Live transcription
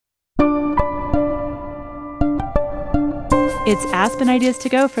It's Aspen Ideas to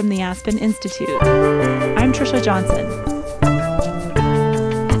Go from the Aspen Institute. I'm Tricia Johnson.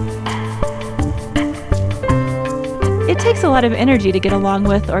 It takes a lot of energy to get along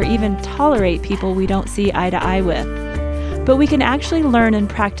with or even tolerate people we don't see eye to eye with. But we can actually learn and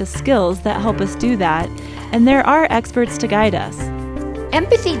practice skills that help us do that, and there are experts to guide us.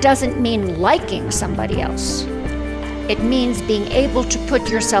 Empathy doesn't mean liking somebody else. It means being able to put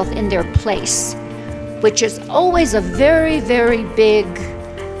yourself in their place, which is always a very, very big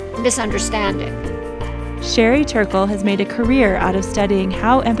misunderstanding. Sherry Turkle has made a career out of studying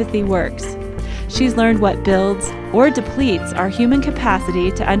how empathy works. She's learned what builds or depletes our human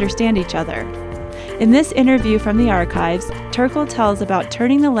capacity to understand each other. In this interview from the archives, Turkle tells about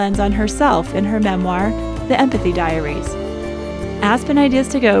turning the lens on herself in her memoir, The Empathy Diaries. Aspen Ideas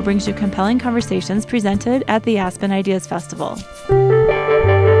to Go brings you compelling conversations presented at the Aspen Ideas Festival.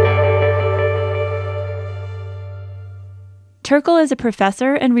 Turkle is a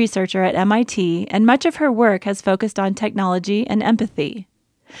professor and researcher at MIT, and much of her work has focused on technology and empathy.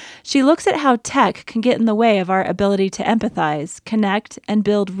 She looks at how tech can get in the way of our ability to empathize, connect, and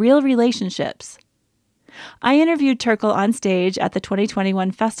build real relationships. I interviewed Turkle on stage at the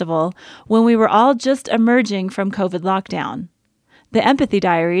 2021 festival when we were all just emerging from COVID lockdown. The Empathy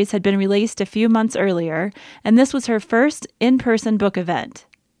Diaries had been released a few months earlier, and this was her first in-person book event.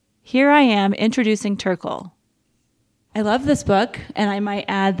 Here I am introducing Turkle. I love this book, and I might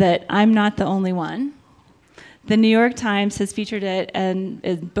add that I'm not the only one. The New York Times has featured it in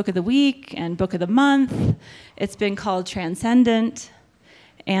Book of the Week and Book of the Month. It's been called transcendent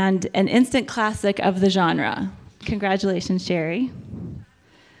and an instant classic of the genre. Congratulations, Sherry.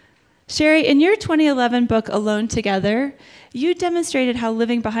 Sherry, in your 2011 book, Alone Together, you demonstrated how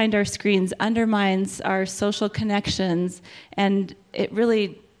living behind our screens undermines our social connections, and it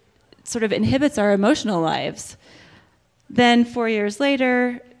really sort of inhibits our emotional lives. Then 4 years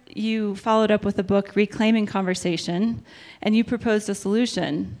later, you followed up with the book Reclaiming Conversation, and you proposed a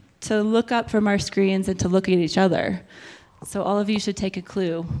solution to look up from our screens and to look at each other. So all of you should take a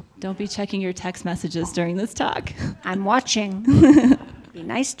clue. Don't be checking your text messages during this talk. I'm watching. Be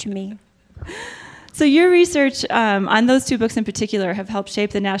nice to me. So your research on those two books in particular have helped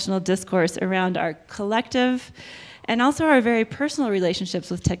shape the national discourse around our collective and also our very personal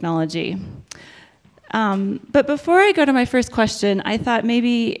relationships with technology. But before I go to my first question, I thought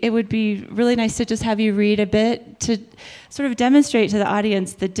maybe it would be really nice to just have you read a bit to sort of demonstrate to the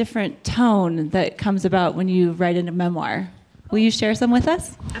audience the different tone that comes about when you write in a memoir. Will you share some with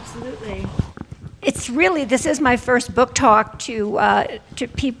us? Absolutely. This is my first book talk to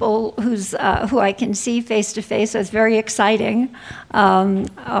people who I can see face to face. So it's very exciting.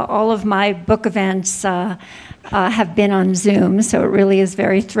 All of my book events have been on Zoom, so it really is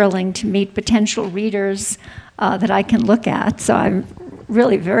very thrilling to meet potential readers that I can look at. So I'm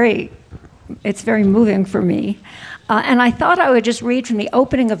really it's very moving for me. And I thought I would just read from the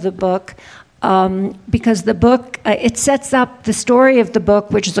opening of the book because the book, it sets up the story of the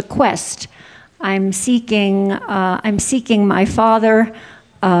book, which is a quest. I'm seeking my father,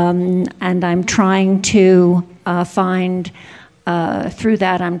 and I'm trying to find, through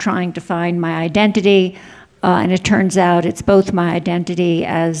that I'm trying to find my identity, and it turns out it's both my identity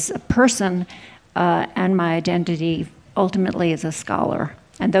as a person and my identity ultimately as a scholar.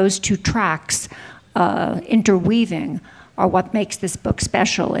 And those two tracks interweaving are what makes this book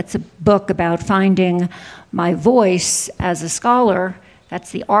special. It's a book about finding my voice as a scholar. That's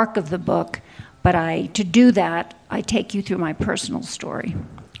the arc of the book. But to do that, I take you through my personal story.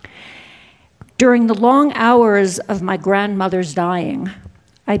 During the long hours of my grandmother's dying,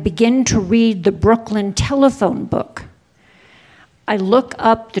 I begin to read the Brooklyn telephone book. I look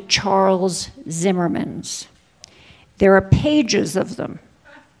up the Charles Zimmermans. There are pages of them.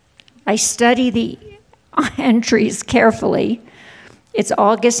 I study the entries carefully. It's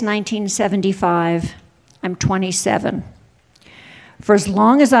August 1975. I'm 27. For as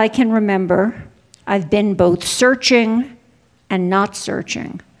long as I can remember, I've been both searching and not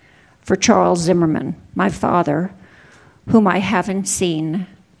searching for Charles Zimmerman, my father, whom I haven't seen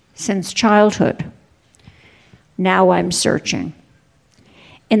since childhood. Now I'm searching.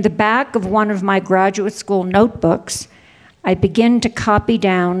 In the back of one of my graduate school notebooks, I begin to copy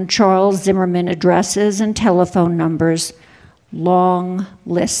down Charles Zimmerman addresses and telephone numbers, long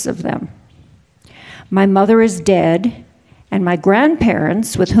lists of them. My mother is dead, and my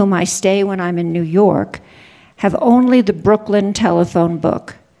grandparents, with whom I stay when I'm in New York, have only the Brooklyn telephone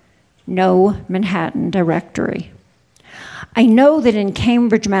book, no Manhattan directory. I know that in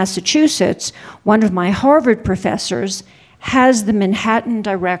Cambridge, Massachusetts, one of my Harvard professors has the Manhattan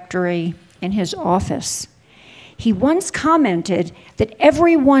directory in his office. He once commented that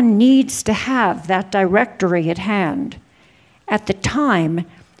everyone needs to have that directory at hand. At the time,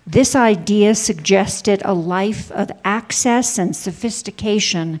 this idea suggested a life of access and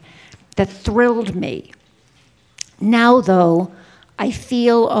sophistication that thrilled me. Now, though, I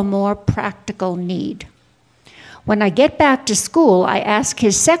feel a more practical need. When I get back to school, I ask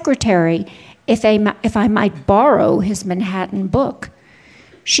his secretary if I might borrow his Manhattan book.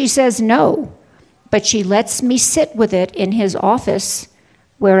 She says no, but she lets me sit with it in his office,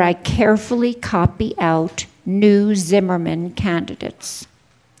 where I carefully copy out new Zimmerman candidates.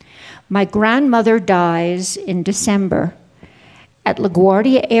 My grandmother dies in December. At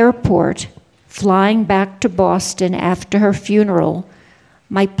LaGuardia Airport, flying back to Boston after her funeral,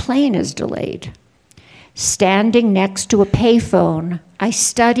 my plane is delayed. Standing next to a payphone, I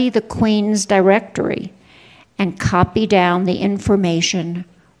study the Queen's directory and copy down the information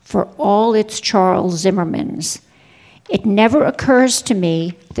for all its Charles Zimmermans. It never occurs to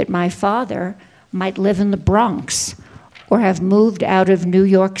me that my father might live in the Bronx or have moved out of New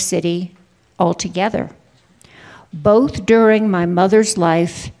York City altogether. Both during my mother's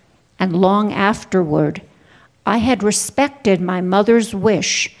life and long afterward, I had respected my mother's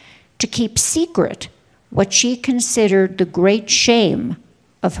wish to keep secret what she considered the great shame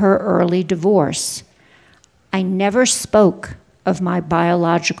of her early divorce. I never spoke of my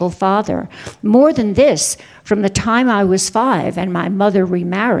biological father. More than this, from the time I was 5 and my mother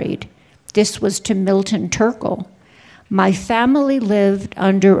remarried, this was to Milton Turkle, my family lived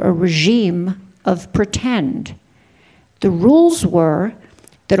under a regime of pretend. The rules were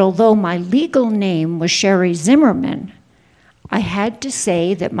that although my legal name was Sherry Zimmerman, I had to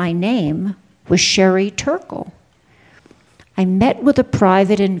say that my name was Sherry Turkle. I met with a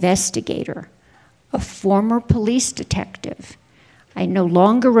private investigator, a former police detective. I no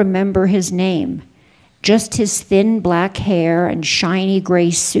longer remember his name, just his thin black hair and shiny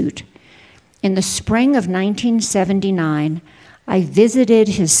gray suit. In the spring of 1979, I visited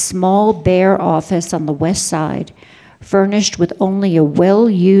his small, bare office on the West Side, furnished with only a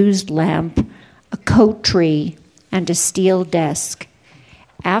well-used lamp, a coat tree, and a steel desk.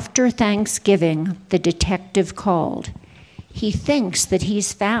 After Thanksgiving, the detective called. He thinks that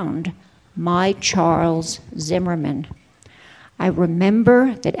he's found my Charles Zimmerman. I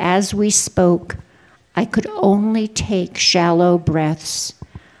remember that as we spoke, I could only take shallow breaths.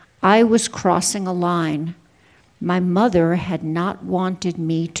 I was crossing a line. My mother had not wanted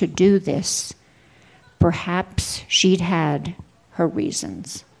me to do this. Perhaps she'd had her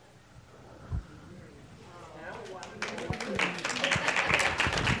reasons.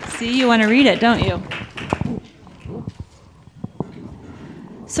 See, you want to read it, don't you?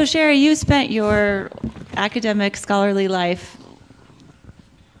 So, Sherry, you spent your academic, scholarly life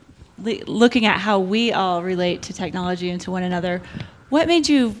looking at how we all relate to technology and to one another. What made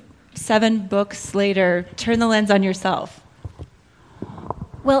you, 7 books later, turn the lens on yourself?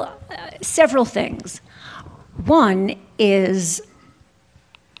 Well, several things. One is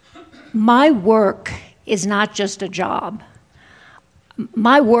my work is not just a job.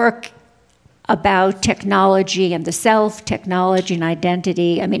 My work about technology and the self, technology and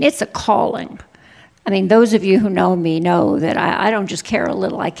identity, I mean, it's a calling. I mean, those of you who know me know that I don't just care a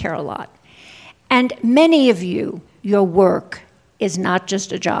little, I care a lot. And many of you, your work is not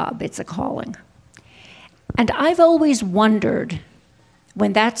just a job, it's a calling. And I've always wondered,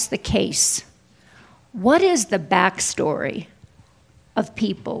 when that's the case, what is the backstory of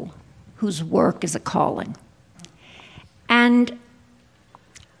people whose work is a calling? And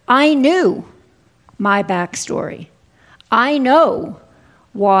I knew my backstory. I know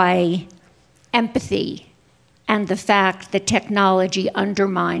why empathy and the fact that technology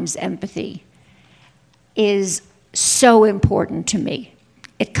undermines empathy is so important to me.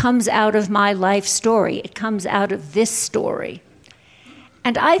 It comes out of my life story. It comes out of this story.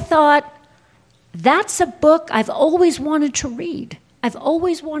 And I thought, that's a book I've always wanted to read. I've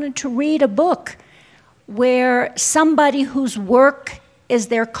always wanted to read a book where somebody whose work is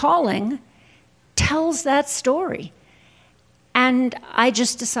their calling tells that story. And I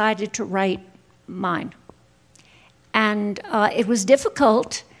just decided to write mine. And it was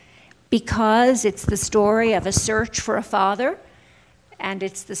difficult because it's the story of a search for a father, and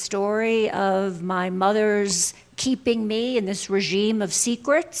it's the story of my mother's keeping me in this regime of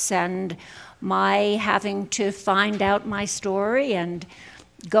secrets and my having to find out my story and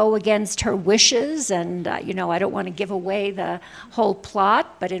go against her wishes. And, I don't want to give away the whole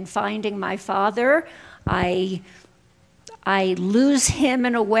plot, but in finding my father, I lose him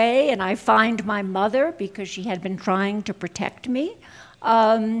in a way, and I find my mother because she had been trying to protect me.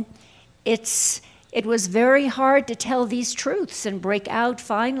 It's it was very hard to tell these truths and break out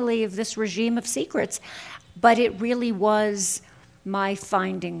finally of this regime of secrets. But it really was my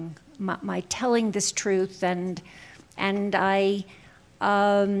finding, my telling this truth, and I,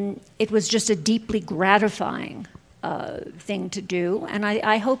 it was just a deeply gratifying thing to do. And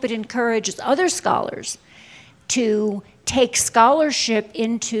I hope it encourages other scholars to take scholarship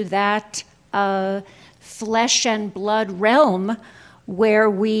into that flesh and blood realm where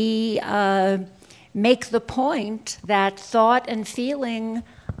we make the point that thought and feeling,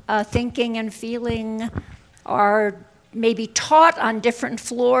 thinking and feeling are maybe taught on different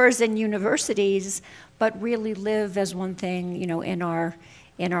floors in universities, but really live as one thing, in our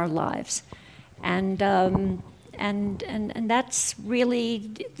lives. And that's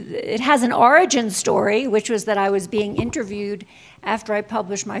really, it has an origin story, which was that I was being interviewed after I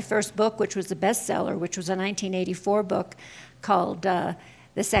published my first book, which was a bestseller, which was a 1984 book called The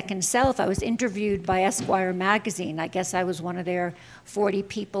Second Self. I was interviewed by Esquire magazine. I guess I was one of their 40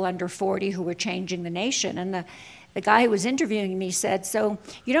 people under 40 who were changing the nation. And the guy who was interviewing me said, "So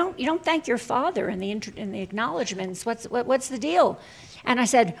you don't thank your father in the acknowledgments. What's the deal?" And I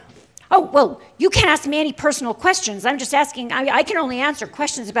said, "Oh, well, you can't ask me any personal questions. I'm just asking, I can only answer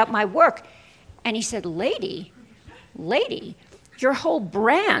questions about my work." And he said, lady, your whole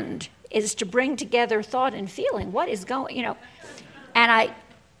brand is to bring together thought and feeling. What is going, And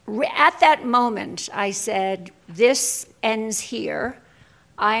at that moment, I said, this ends here.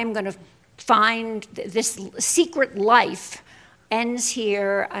 I am going to find this secret life ends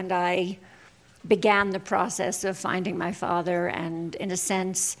here, and I began the process of finding my father and, in a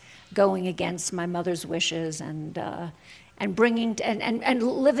sense, going against my mother's wishes and bringing and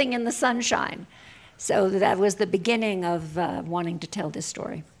living in the sunshine. So that was the beginning of wanting to tell this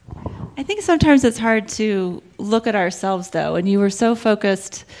story. I think sometimes it's hard to look at ourselves, though, and you were so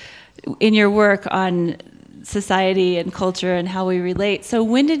focused in your work on society and culture and how we relate. So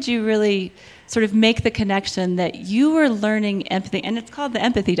when did you really sort of make the connection that you were learning empathy, and it's called the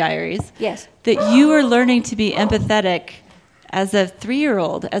Empathy Diaries? Yes. That you were learning to be empathetic as a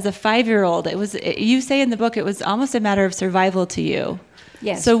 3-year-old, as a 5-year-old. You say in the book, it was almost a matter of survival to you.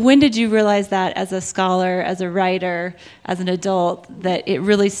 Yes. So when did you realize that as a scholar, as a writer, as an adult, that it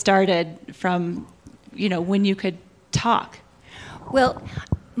really started from, when you could talk? Well,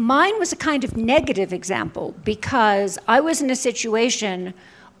 mine was a kind of negative example because I was in a situation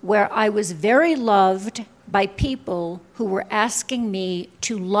where I was very loved by people who were asking me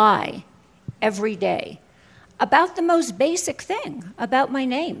to lie every day about the most basic thing, about my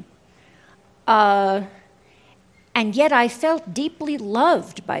name. And yet I felt deeply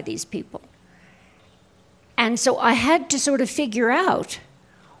loved by these people. And so I had to sort of figure out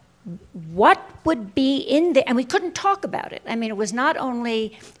what would be in there, and we couldn't talk about it. I mean, it was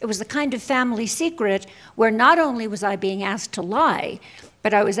the kind of family secret where not only was I being asked to lie,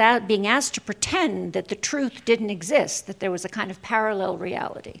 but I was being asked to pretend that the truth didn't exist, that there was a kind of parallel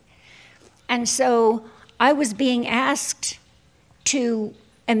reality. And so I was being asked to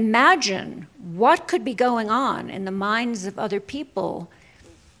imagine what could be going on in the minds of other people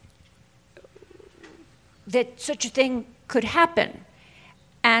that such a thing could happen.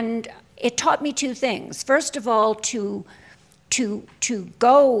 And it taught me two things. First of all, to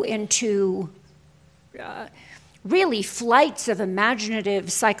go into really flights of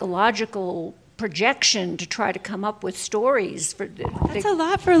imaginative psychological projection to try to come up with stories. That's a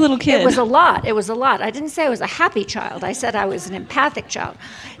lot for a little kid. It was a lot. I didn't say I was a happy child. I said I was an empathic child.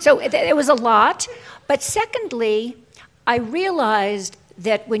 So it was a lot. But secondly, I realized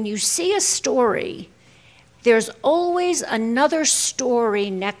that when you see a story, there's always another story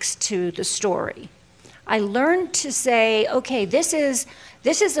next to the story. I learned to say, okay, this is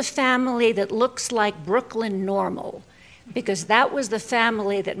a family that looks like Brooklyn normal, because that was the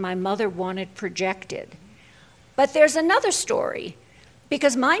family that my mother wanted projected. But there's another story,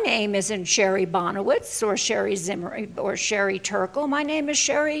 because my name isn't Sherry Bonowitz or Sherry Zimmer or Sherry Turkle. My name is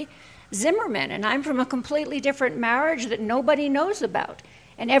Sherry Zimmerman, and I'm from a completely different marriage that nobody knows about.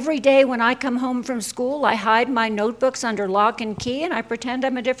 And every day when I come home from school, I hide my notebooks under lock and key, and I pretend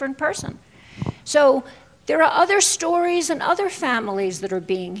I'm a different person. So there are other stories and other families that are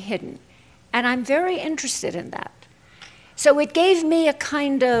being hidden, and I'm very interested in that. So it gave me a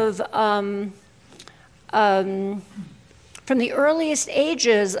kind of, from the earliest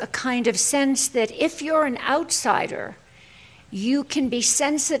ages, a kind of sense that if you're an outsider, you can be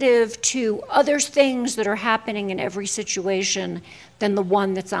sensitive to other things that are happening in every situation than the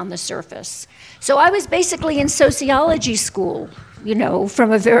one that's on the surface. So I was basically in sociology school,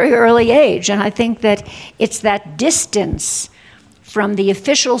 from a very early age, and I think that it's that distance from the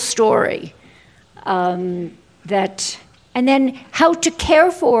official story And then how to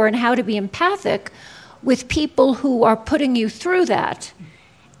care for and how to be empathic with people who are putting you through that,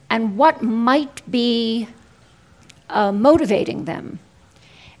 and what might be motivating them.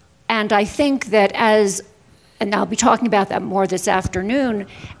 And I think that and I'll be talking about that more this afternoon,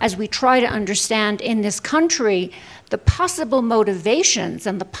 as we try to understand in this country the possible motivations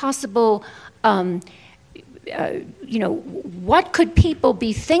and the possible, what could people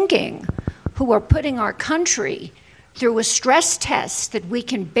be thinking who are putting our country through a stress test that we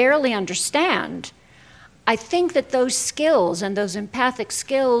can barely understand. I think that those skills and those empathic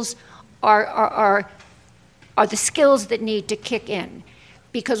skills are the skills that need to kick in.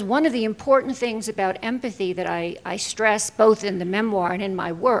 Because one of the important things about empathy that I stress both in the memoir and in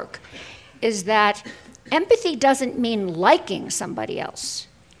my work is that empathy doesn't mean liking somebody else.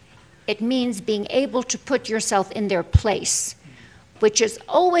 It means being able to put yourself in their place, which is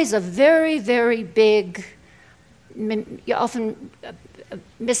always a very, very big, often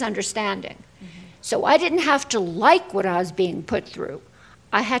misunderstanding. Mm-hmm. So I didn't have to like what I was being put through.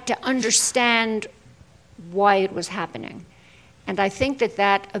 I had to understand why it was happening. And I think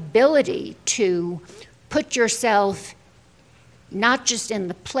that ability to put yourself not just in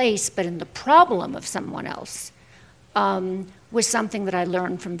the place, but in the problem of someone else was something that I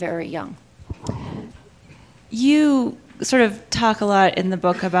learned from very young. You sort of talk a lot in the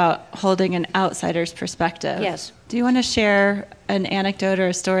book about holding an outsider's perspective. Yes. Do you want to share an anecdote or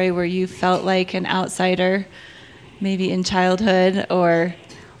a story where you felt like an outsider, maybe in childhood or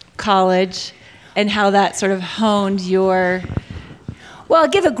college, and how that sort of honed your... Well, I'll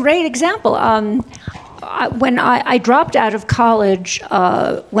give a great example. When I dropped out of college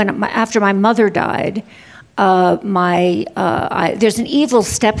after my mother died, there's an evil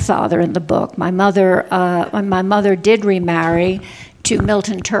stepfather in the book. My mother did remarry to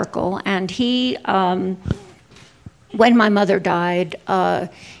Milton Turkle, and he, when my mother died,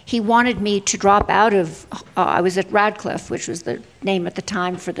 he wanted me to drop out of. I was at Radcliffe, which was the name at the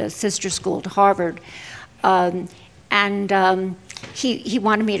time for the sister school to Harvard, He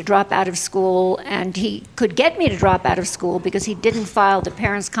wanted me to drop out of school, and he could get me to drop out of school because he didn't file the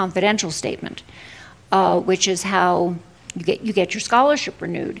parents' confidential statement, which is how you get your scholarship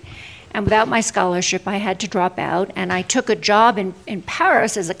renewed. And without my scholarship, I had to drop out, and I took a job in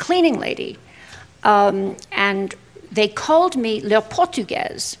Paris as a cleaning lady. And they called me Le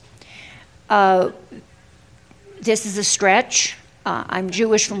Portugaise. This is a stretch. I'm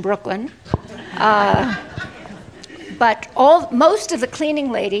Jewish from Brooklyn. But most of the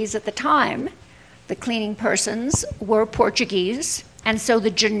cleaning ladies at the time, the cleaning persons, were Portuguese, and so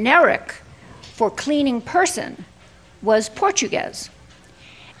the generic for cleaning person was Portuguese.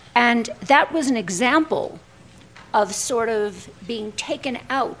 And that was an example of sort of being taken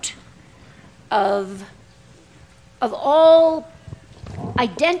out of all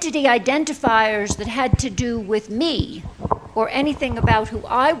identity identifiers that had to do with me or anything about who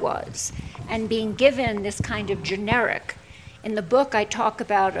I was, and being given this kind of generic. In the book, I talk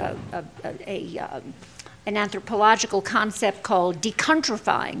about an anthropological concept called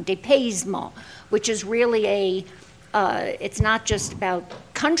decountrifying, dépaysement, which is really it's not just about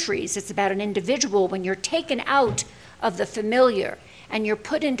countries, it's about an individual when you're taken out of the familiar and you're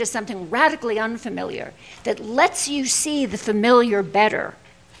put into something radically unfamiliar that lets you see the familiar better.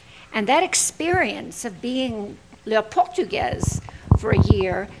 And that experience of being Le Portugaise for a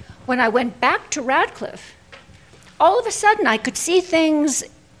year, when I went back to Radcliffe, all of a sudden I could see things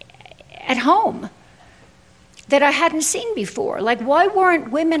at home that I hadn't seen before. Like, why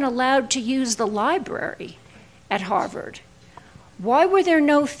weren't women allowed to use the library at Harvard? Why were there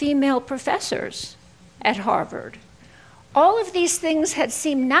no female professors at Harvard? All of these things had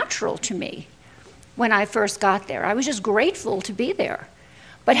seemed natural to me when I first got there. I was just grateful to be there.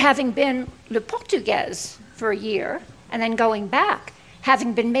 But having been Le Portugaise for a year and then going back,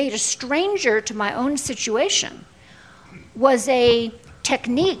 having been made a stranger to my own situation, was a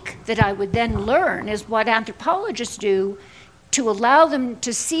technique that I would then learn, is what anthropologists do to allow them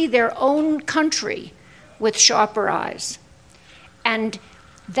to see their own country with sharper eyes. And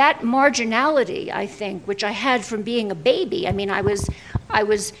that marginality, I think, which I had from being a baby, I mean, I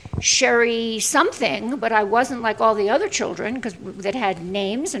was Sherry something, but I wasn't like all the other children that had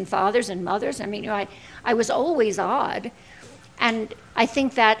names and fathers and mothers. I mean, I was always odd. And I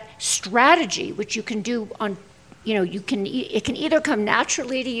think that strategy, which you can do on, it can either come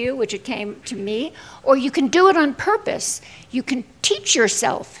naturally to you, which it came to me, or you can do it on purpose. You can teach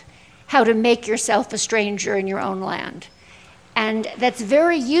yourself how to make yourself a stranger in your own land. And that's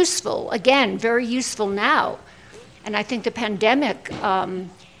very useful, again, very useful now. And I think the pandemic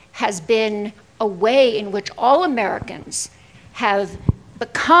has been a way in which all Americans have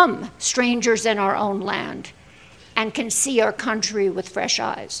become strangers in our own land and can see our country with fresh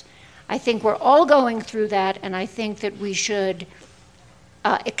eyes. I think we're all going through that, and I think that we should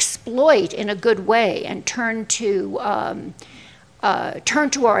exploit in a good way and turn to our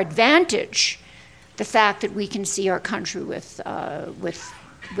advantage the fact that we can see our country with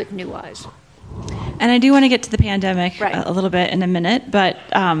new eyes. And I do want to get to the pandemic Right. a little bit in a minute, but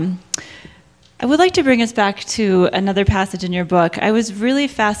I would like to bring us back to another passage in your book. I was really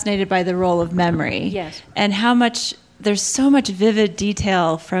fascinated by the role of memory. Yes. And how much there's so much vivid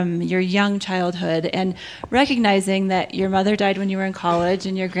detail from your young childhood, and recognizing that your mother died when you were in college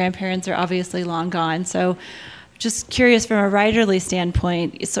and your grandparents are obviously long gone. So just curious from a writerly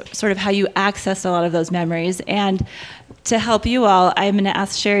standpoint, sort of how you accessed a lot of those memories. And to help you all, I'm going to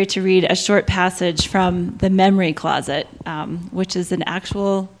ask Sherry to read a short passage from the memory closet, which is an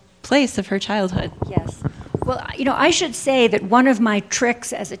actual place of her childhood. Yes. Well, I should say that one of my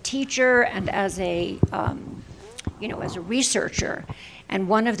tricks as a teacher and as a as a researcher, and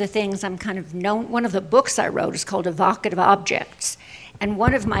one of the things I'm kind of known, one of the books I wrote is called Evocative Objects, and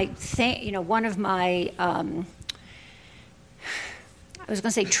one of my I was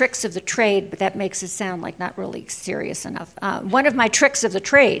going to say tricks of the trade, but that makes it sound like not really serious enough. One of my tricks of the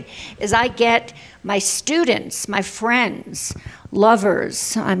trade is I get my students, my friends,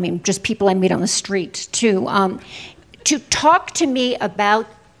 lovers, just people I meet on the street, to talk to me about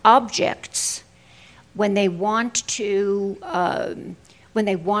objects when they want to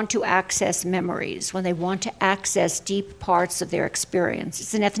access memories, when they want to access deep parts of their experience.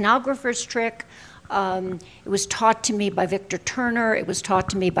 It's an ethnographer's trick. It was taught to me by Victor Turner. It was taught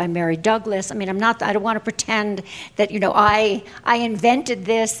to me by Mary Douglas. I don't want to pretend that, I invented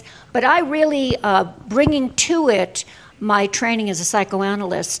this, but I really, bringing to it my training as a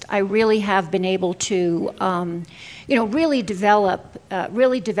psychoanalyst, I really have been able to, really develop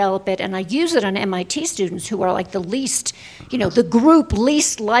it, and I use it on MIT students who are like the least, the group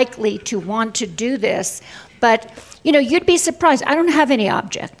least likely to want to do this. But, you'd be surprised. I don't have any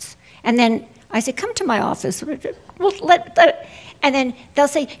objects. And then I say, come to my office. And then they'll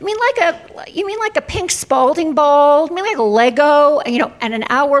say, you mean like a pink Spalding ball? You mean like a Lego? And an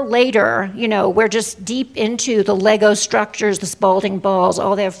hour later, we're just deep into the Lego structures, the Spalding balls,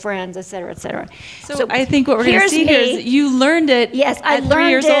 all their friends, et cetera, et cetera. So I think what we're going to see here is you learned it at 3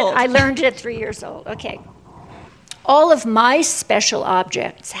 years old. I learned it at 3 years old. Okay. All of my special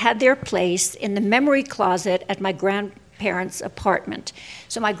objects had their place in the memory closet at my grandparents' apartment.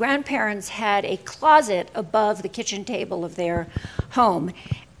 So my grandparents had a closet above the kitchen table of their home.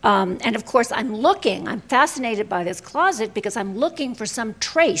 And of course, I'm fascinated by this closet because I'm looking for some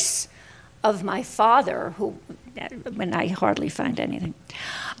trace of my father, when I hardly find anything.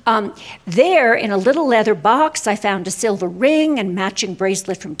 There, in a little leather box, I found a silver ring and matching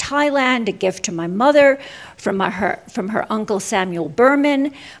bracelet from Thailand, a gift to my mother from her uncle Samuel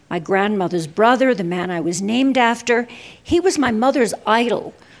Berman, my grandmother's brother, the man I was named after. He was my mother's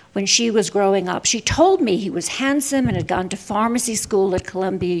idol when she was growing up. She told me he was handsome and had gone to pharmacy school at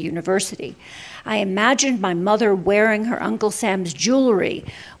Columbia University. I imagined my mother wearing her Uncle Sam's jewelry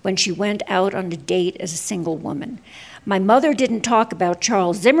when she went out on a date as a single woman. My mother didn't talk about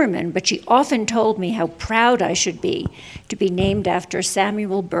Charles Zimmerman, but she often told me how proud I should be to be named after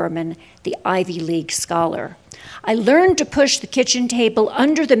Samuel Berman, the Ivy League scholar. I learned to push the kitchen table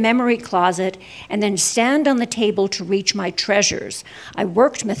under the memory closet and then stand on the table to reach my treasures. I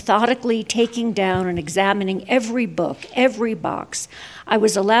worked methodically, taking down and examining every book, every box. I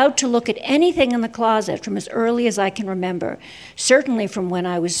was allowed to look at anything in the closet from as early as I can remember, certainly from when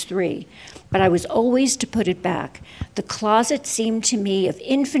I was 3. But I was always to put it back. The closet seemed to me of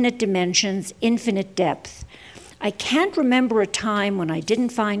infinite dimensions, infinite depth. I can't remember a time when I didn't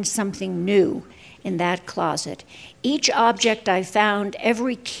find something new in that closet. Each object I found,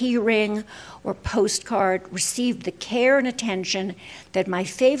 every key ring or postcard, received the care and attention that my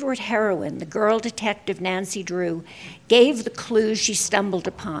favorite heroine, the girl detective Nancy Drew, gave the clues she stumbled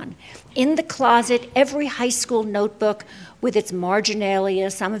upon. In the closet, every high school notebook with its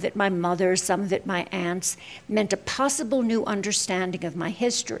marginalia, some of it my mother's, some of it my aunt's, meant a possible new understanding of my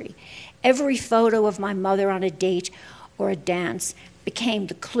history. Every photo of my mother on a date or a dance became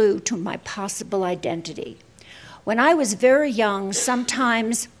the clue to my possible identity. When I was very young,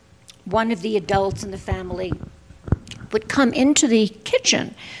 sometimes one of the adults in the family would come into the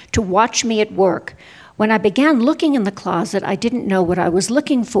kitchen to watch me at work. When I began looking in the closet, I didn't know what I was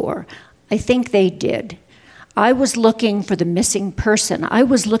looking for. I think they did. I was looking for the missing person. I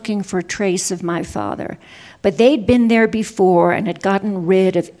was looking for a trace of my father. But they'd been there before and had gotten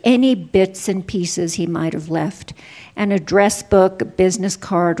rid of any bits and pieces he might have left. An address book, a business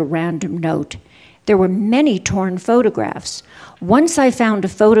card, a random note. There were many torn photographs. Once I found a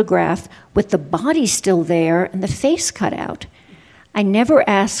photograph with the body still there and the face cut out. I never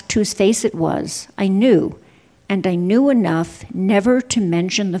asked whose face it was. I knew, and I knew enough never to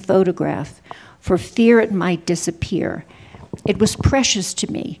mention the photograph for fear it might disappear. It was precious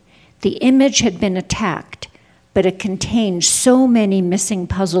to me. The image had been attacked, but it contained so many missing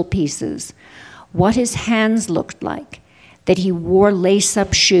puzzle pieces. What his hands looked like, that he wore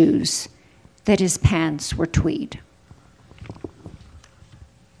lace-up shoes, that his pants were tweed.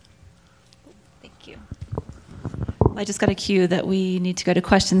 Thank you. I just got a cue that we need to go to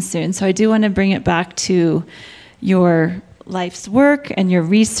questions soon, so I do want to bring it back to your life's work and your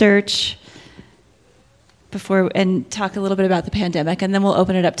research and talk a little bit about the pandemic, and then we'll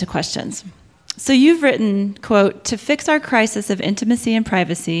open it up to questions. So you've written, quote, "To fix our crisis of intimacy and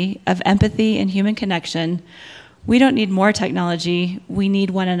privacy, of empathy and human connection, we don't need more technology, we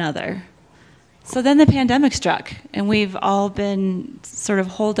need one another." So then the pandemic struck, and we've all been sort of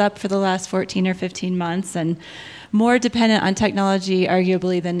holed up for the last 14 or 15 months and more dependent on technology,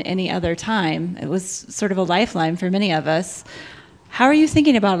 arguably, than any other time. It was sort of a lifeline for many of us. How are you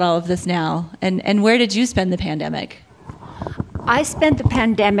thinking about all of this now, and where did you spend the pandemic? I spent the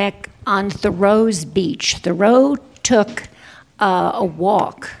pandemic on Thoreau's beach. Thoreau took a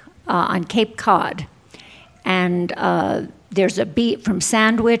walk on Cape Cod, and there's a beat from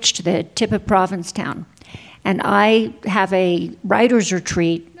Sandwich to the tip of Provincetown. And I have a writer's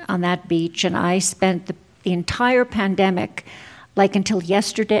retreat on that beach, and I spent the entire pandemic, like until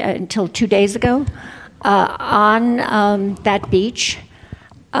 2 days ago, on that beach,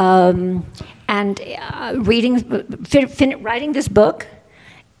 and writing this book,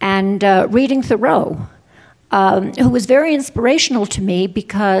 and reading Thoreau, who was very inspirational to me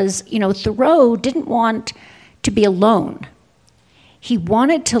because, Thoreau didn't want to be alone. He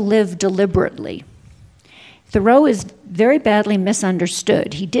wanted to live deliberately. Thoreau is very badly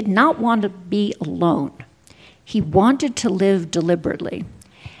misunderstood. He did not want to be alone. He wanted to live deliberately.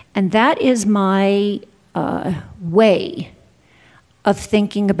 And that is my way of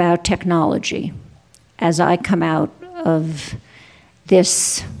thinking about technology as I come out of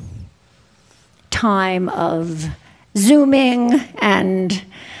this time of Zooming and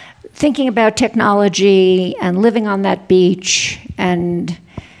thinking about technology and living on that beach and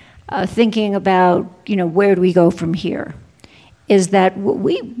thinking about, where do we go from here, is that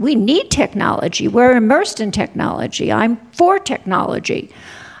we need technology. We're immersed in technology. I'm for technology,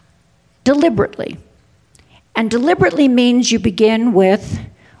 deliberately. And deliberately means you begin with,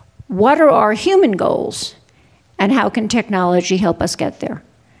 what are our human goals, and how can technology help us get there?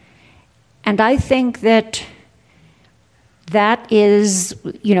 And I think that is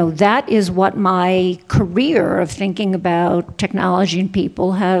what my career of thinking about technology and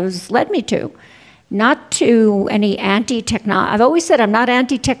people has led me to. Not to any anti-technology. I've always said I'm not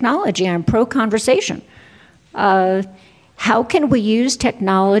anti-technology, I'm pro-conversation. How can we use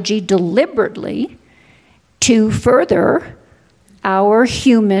technology deliberately to further our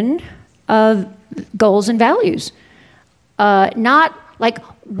human goals and values? Not like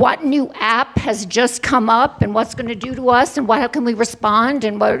what new app has just come up and what's going to do to us and how can we respond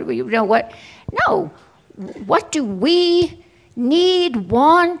and what. No, what do we need,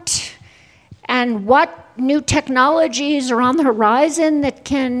 want, and what new technologies are on the horizon that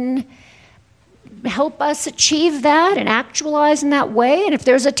can help us achieve that and actualize in that way? And if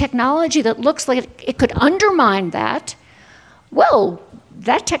there's a technology that looks like it could undermine that, well,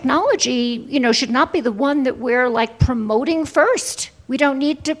 that technology, should not be the one that we're promoting first. We don't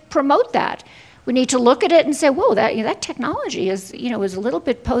need to promote that. We need to look at it and say, whoa, that technology is a little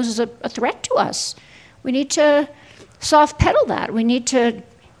bit poses a threat to us. We need to soft pedal that. We need to,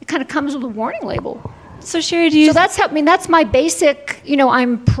 it kind of comes with a warning label. So Sherry, do you? So that's my basic,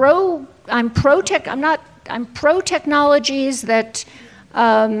 I'm pro technologies that,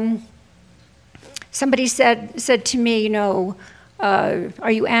 somebody said to me,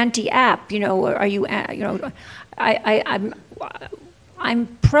 are you anti-app? Are you, I'm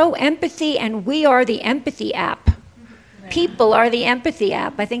pro-empathy, and we are the empathy app. Right. People are the empathy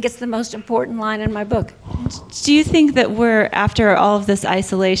app. I think it's the most important line in my book. Do you think that after all of this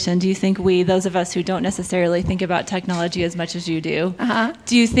isolation, do you think those of us who don't necessarily think about technology as much as you do,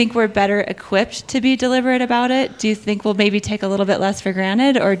 do you think we're better equipped to be deliberate about it? Do you think we'll maybe take a little bit less for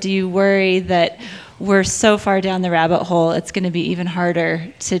granted, or do you worry that we're so far down the rabbit hole, it's going to be even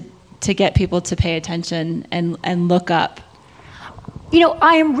harder to to get people to pay attention and look up?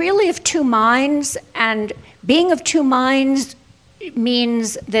 I am really of two minds, and being of two minds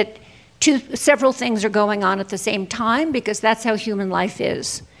means that several things are going on at the same time, because that's how human life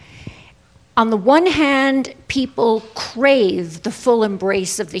is. On the one hand, people crave the full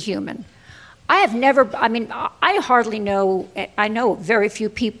embrace of the human. I hardly know, I know very few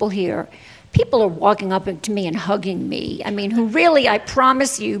people here. People are walking up to me and hugging me. Who really, I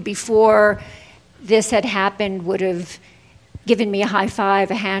promise you, before this had happened, would have given me a high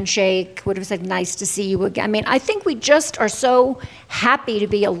five, a handshake, would have said, nice to see you again. I think we just are so happy to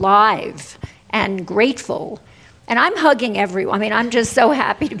be alive and grateful. And I'm hugging everyone. I'm just so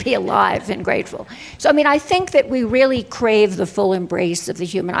happy to be alive and grateful. So, I think that we really crave the full embrace of the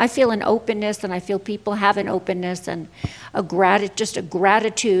human. I feel an openness, and I feel people have an openness and just a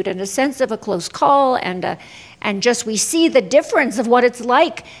gratitude and a sense of a close call, and just we see the difference of what it's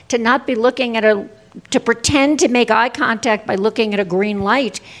like to not be looking at to pretend to make eye contact by looking at a green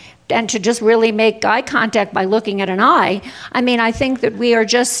light, and to just really make eye contact by looking at an eye. I think that we are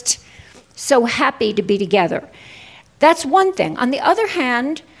just so happy to be together. That's one thing. On the other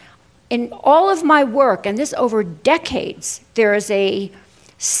hand, in all of my work, and this over decades, there is a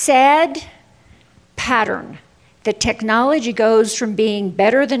sad pattern that technology goes from being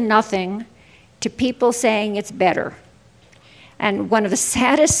better than nothing to people saying it's better. And one of the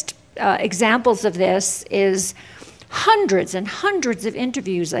saddest examples of this is hundreds and hundreds of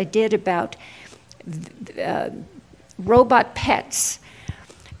interviews I did about robot pets.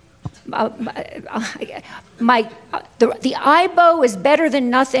 The Aibo is better than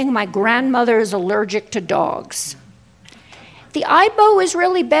nothing. My grandmother is allergic to dogs. The Aibo is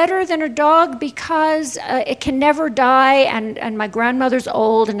really better than a dog because it can never die, and my grandmother's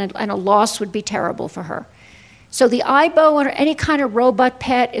old, and a loss would be terrible for her. So the Aibo or any kind of robot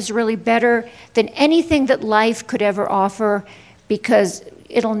pet is really better than anything that life could ever offer, because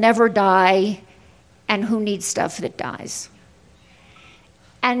it'll never die, and who needs stuff that dies?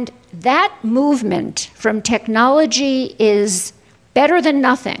 And that movement from technology is better than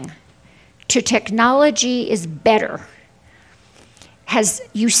nothing to technology is better.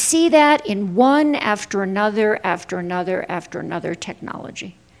 You see that in one after another, after another, after another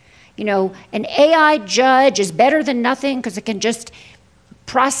technology. An AI judge is better than nothing because it can just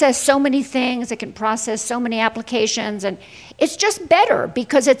process so many things, it can process so many applications, and it's just better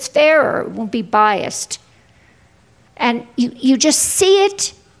because it's fairer, it won't be biased. And you just see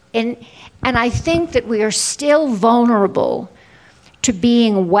it, and I think that we are still vulnerable to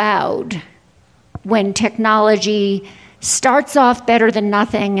being wowed when technology starts off better than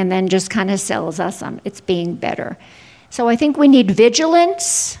nothing and then just kind of sells us on it's being better. So I think we need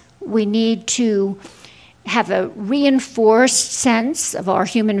vigilance. We need to have a reinforced sense of our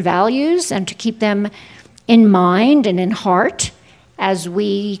human values and to keep them in mind and in heart as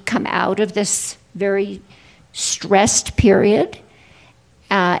we come out of this very stressed period.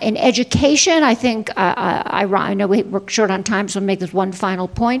 In education, I think, I know we're short on time, so I'll make this one final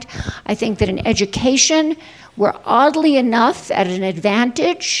point. I think that in education, we're oddly enough at an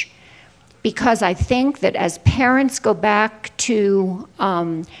advantage, because I think that as parents go back to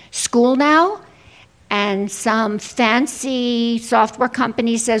school now, and some fancy software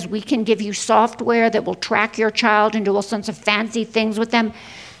company says we can give you software that will track your child and do all sorts of fancy things with them,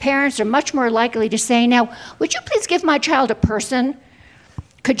 parents are much more likely to say, now, would you please give my child a person?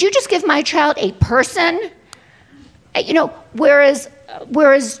 Could you just give my child a person? Whereas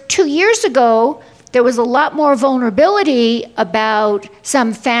 2 years ago, there was a lot more vulnerability about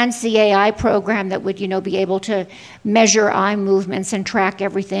some fancy AI program that would, be able to measure eye movements and track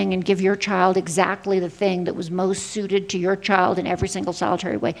everything and give your child exactly the thing that was most suited to your child in every single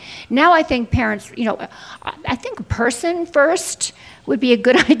solitary way. Now I think parents, I think a person first would be a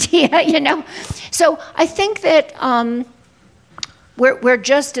good idea, So I think that we're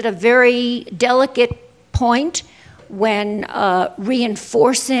just at a very delicate point when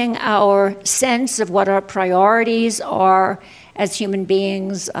reinforcing our sense of what our priorities are as human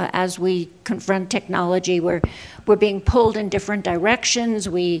beings, as we confront technology. We're being pulled in different directions.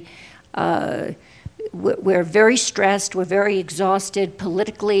 We're very stressed. We're very exhausted.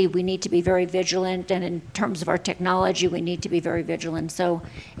 Politically, we need to be very vigilant. And in terms of our technology, we need to be very vigilant. So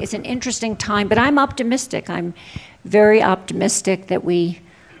it's an interesting time. But I'm optimistic. I'm very optimistic that we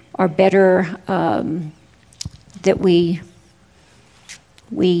are better, that we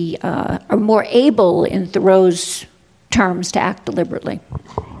are more able in Thoreau's terms to act deliberately.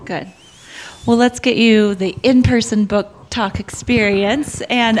 Good. Well, let's get you the in-person book talk experience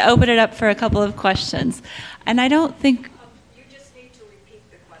and open it up for a couple of questions. And I don't think... You just need to repeat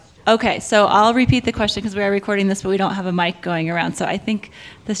the question. Okay, so I'll repeat the question because we are recording this, but we don't have a mic going around. So I think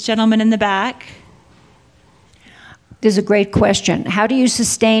this gentleman in the back. This is a great question. How do you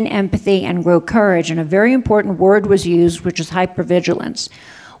sustain empathy and grow courage? And a very important word was used, which is hypervigilance.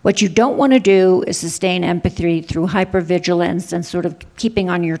 What you don't want to do is sustain empathy through hypervigilance and sort of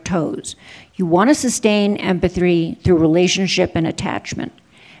keeping on your toes. You want to sustain empathy through relationship and attachment.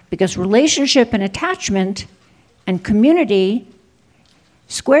 Because relationship and attachment and community,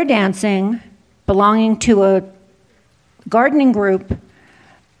 square dancing, belonging to a gardening group,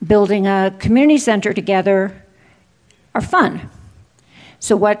 building a community center together, are fun.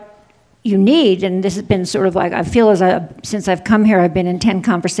 So what you need, and this has been sort of like, I feel since I've come here, I've been in 10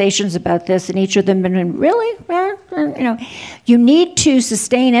 conversations about this, and each of them have been really, you need to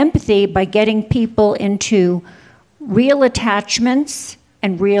sustain empathy by getting people into real attachments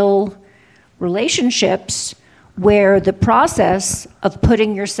and real relationships where the process of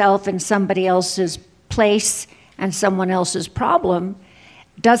putting yourself in somebody else's place and someone else's problem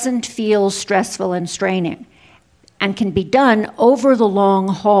doesn't feel stressful and straining, and can be done over the long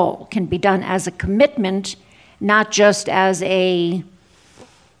haul, can be done as a commitment, not just as a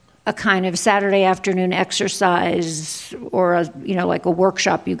kind of Saturday afternoon exercise or like a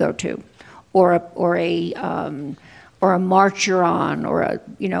workshop you go to, or a march you're on, or a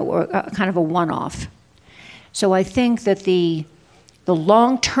kind of a one-off. So I think that the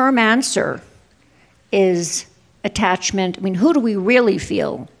long-term answer is attachment. I mean, who do we really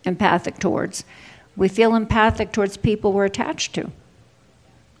feel empathic towards? We feel empathic towards people we're attached to.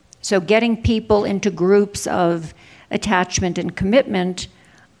 So getting people into groups of attachment and commitment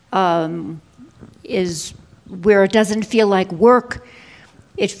is where it doesn't feel like work.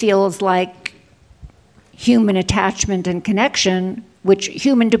 It feels like human attachment and connection, which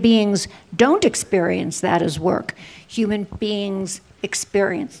human beings don't experience that as work. Human beings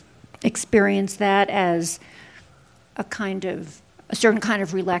experience that as a certain kind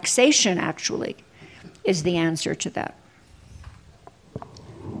of relaxation, actually, is the answer to that.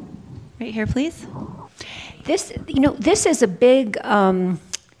 Right here, please. This is a big. Should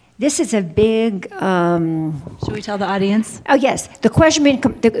we tell the audience? Oh yes, the question being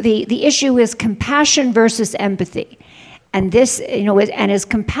the issue is compassion versus empathy, and this is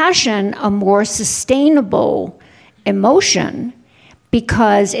compassion a more sustainable emotion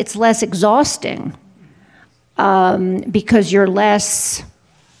because it's less exhausting, because you're less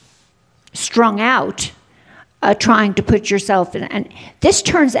strung out trying to put yourself in. And this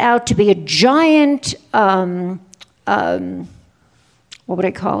turns out to be a giant, what would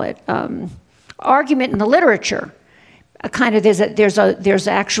I call it, argument in the literature.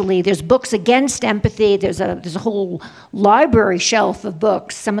 There's books against empathy. There's a whole library shelf of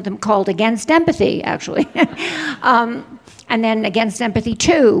books, some of them called Against Empathy, actually. And then Against Empathy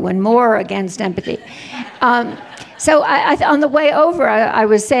 2 and more Against Empathy. So on the way over, I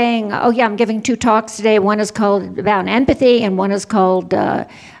was saying, I'm giving 2 talks today. One is called about empathy, and one is called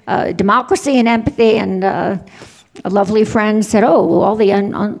democracy and empathy. And a lovely friend said,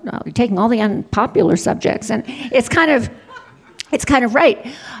 taking all the unpopular subjects. And it's kind of right.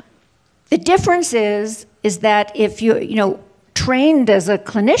 The difference is that if you're trained as a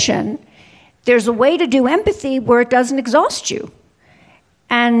clinician, there's a way to do empathy where it doesn't exhaust you.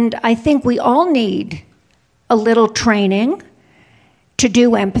 And I think we all need a little training to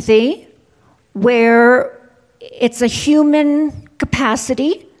do empathy where it's a human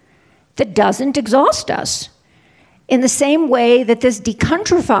capacity that doesn't exhaust us. In the same way that this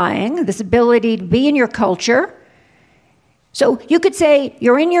decountrifying, this ability to be in your culture, so you could say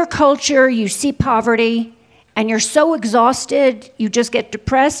you're in your culture, you see poverty, and you're so exhausted, you just get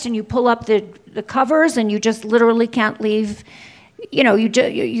depressed and you pull up the covers and you just literally can't leave.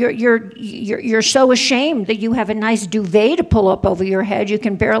 You're so ashamed that you have a nice duvet to pull up over your head, you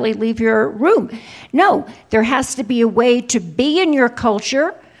can barely leave your room. No, there has to be a way to be in your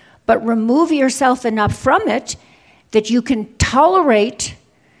culture, but remove yourself enough from it that you can tolerate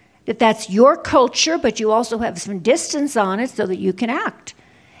that that's your culture, but you also have some distance on it so that you can act.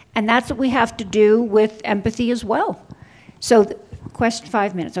 And that's what we have to do with empathy as well. So, question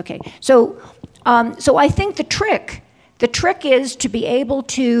 5 minutes, okay. So I think the trick is to be able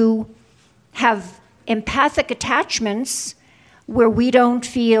to have empathic attachments where we don't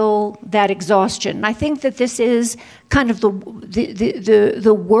feel that exhaustion. And I think that this is kind of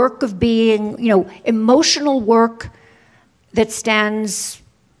the work of being, emotional work that stands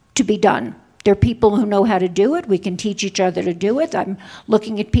to be done. There are people who know how to do it. We can teach each other to do it. I'm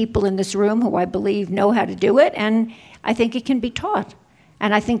looking at people in this room who I believe know how to do it, and I think it can be taught.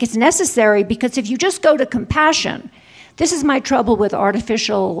 And I think it's necessary because if you just go to compassion, this is my trouble with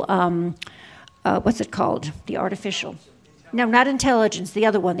artificial, what's it called? The artificial, no, not intelligence, the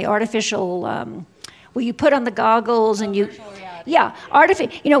other one, the artificial, where you put on the goggles and you,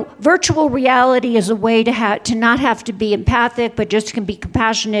 virtual reality is a way to not have to be empathic, but just can be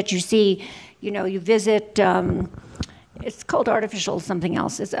compassionate. You see, you visit, it's called artificial something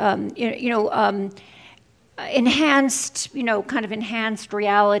else. It's, enhanced, kind of enhanced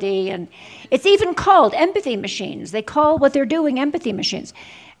reality. And it's even called empathy machines. They call what they're doing empathy machines.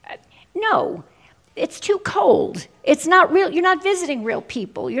 No, it's too cold. It's not real. You're not visiting real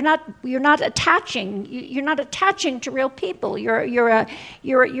people. You're not attaching. You're not attaching to real people. You're a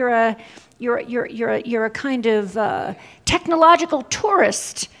kind of technological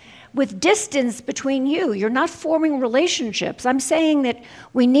tourist with distance between you. You're not forming relationships. I'm saying that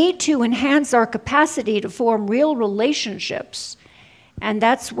we need to enhance our capacity to form real relationships. And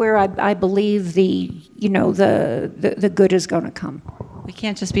that's where I believe the good is going to come. We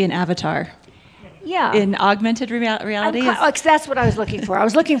can't just be an avatar. Yeah. In augmented reality? That's what I was looking for. I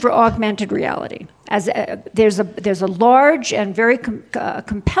was looking for augmented reality. There's a large and very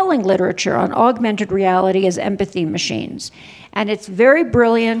compelling literature on augmented reality as empathy machines. And it's very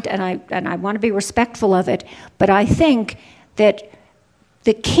brilliant, and I want to be respectful of it, but I think that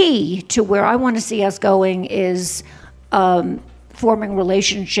the key to where I want to see us going is forming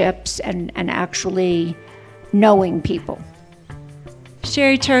relationships and actually knowing people.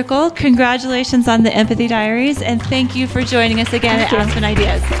 Sherry Turkle, congratulations on the Empathy Diaries, and thank you for joining us again at Aspen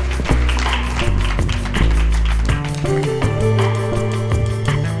Ideas.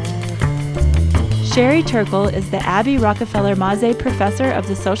 Sherry Turkle is the Abby Rockefeller Maze Professor of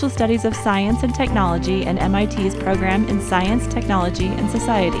the Social Studies of Science and Technology and MIT's program in Science, Technology, and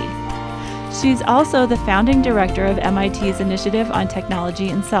Society. She's also the founding director of MIT's Initiative on Technology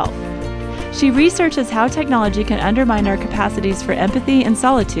and Self. She researches how technology can undermine our capacities for empathy and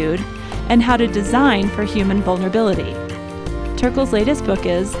solitude, and how to design for human vulnerability. Turkle's latest book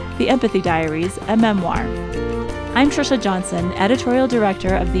is The Empathy Diaries, a memoir. I'm Tricia Johnson, editorial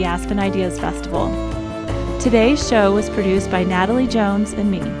director of the Aspen Ideas Festival. Today's show was produced by Natalie Jones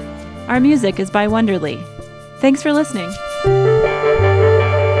and me. Our music is by Wonderly. Thanks for listening.